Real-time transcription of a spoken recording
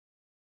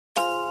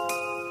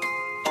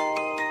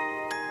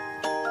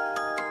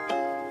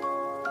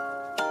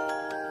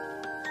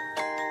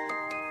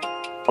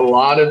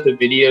lot of the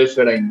videos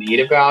that I made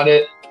about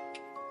it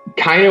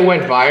kind of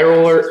went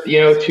viral, or, you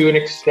know, to an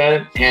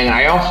extent. And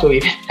I also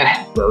even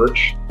had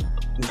merch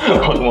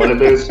on one of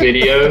those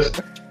videos.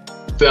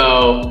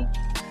 So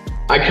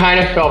I kind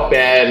of felt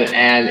bad,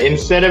 and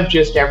instead of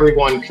just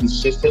everyone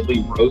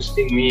consistently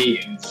roasting me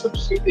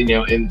in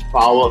in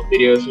follow-up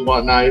videos and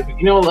whatnot,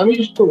 you know, let me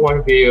just put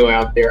one video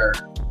out there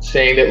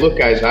saying that, look,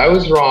 guys, I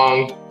was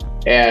wrong,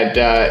 and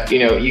you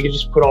know, you can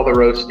just put all the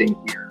roasting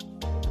here.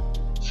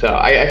 So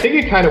I think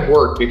it kind of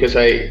worked, because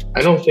I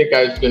don't think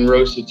I've been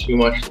roasted too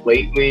much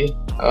lately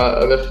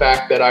of the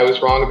fact that I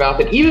was wrong about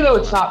that, even though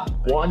it's not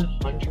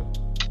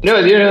 100. No,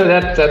 you know,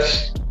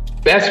 that's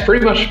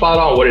pretty much spot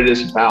on what it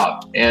is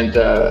about. And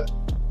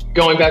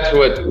going back to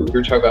what we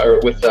were talking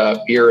about with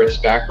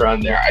Beerus'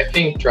 background there, I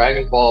think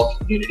Dragon Ball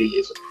community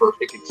is a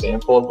perfect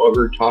example of what we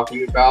were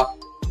talking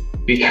about,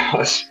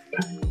 because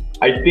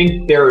I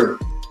think they're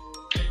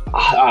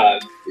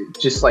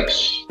just like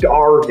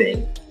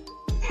starving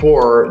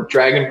for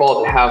Dragon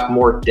Ball to have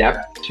more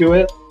depth to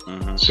it.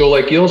 Mm-hmm. So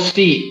like you'll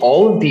see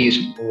all of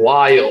these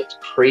wild,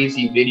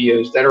 crazy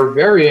videos that are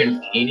very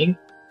entertaining.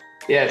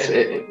 Yes,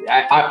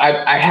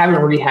 I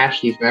haven't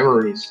rehashed these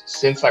memories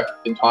since I've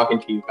been talking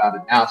to you about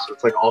it now, so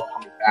it's like all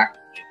coming back to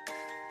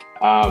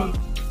me.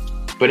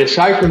 But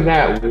aside from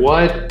that,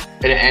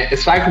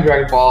 aside from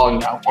Dragon Ball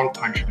and One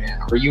Punch Man,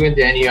 are you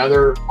into any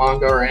other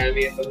manga or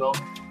anime at the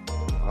moment?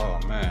 Oh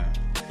man.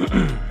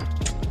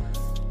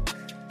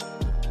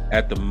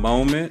 At the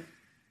moment,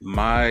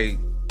 my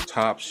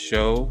top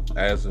show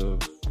as of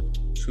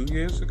 2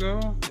 years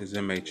ago is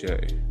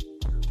MHA.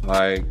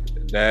 Like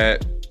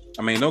that.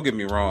 I mean, don't get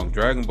me wrong,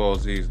 Dragon Ball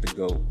Z is the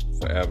GOAT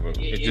forever.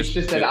 It's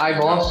just that I've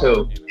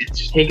also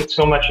taken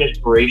so much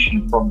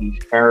inspiration from these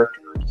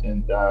characters,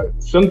 and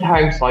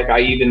sometimes like I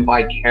even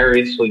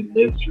vicariously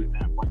live through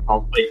them.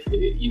 Like,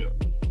 you know,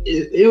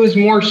 it was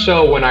more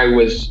so when I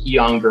was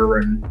younger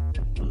and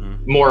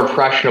more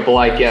impressionable,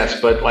 I guess.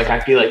 But like,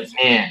 I feel like,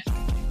 man,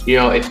 you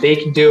know, if they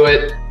can do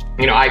it,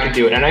 you know, I can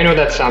do it. And I know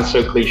that sounds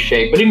so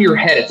cliche, but in your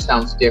head, it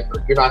sounds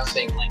different. You're not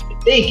saying like,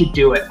 if they could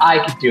do it,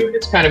 I could do it.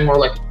 It's kind of more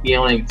like a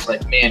feeling. It's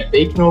like, man, if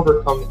they can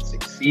overcome and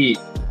succeed,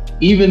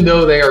 even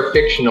though they are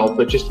fictional,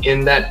 but just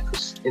in that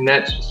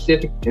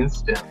specific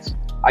instance,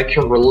 I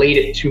can relate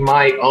it to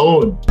my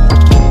own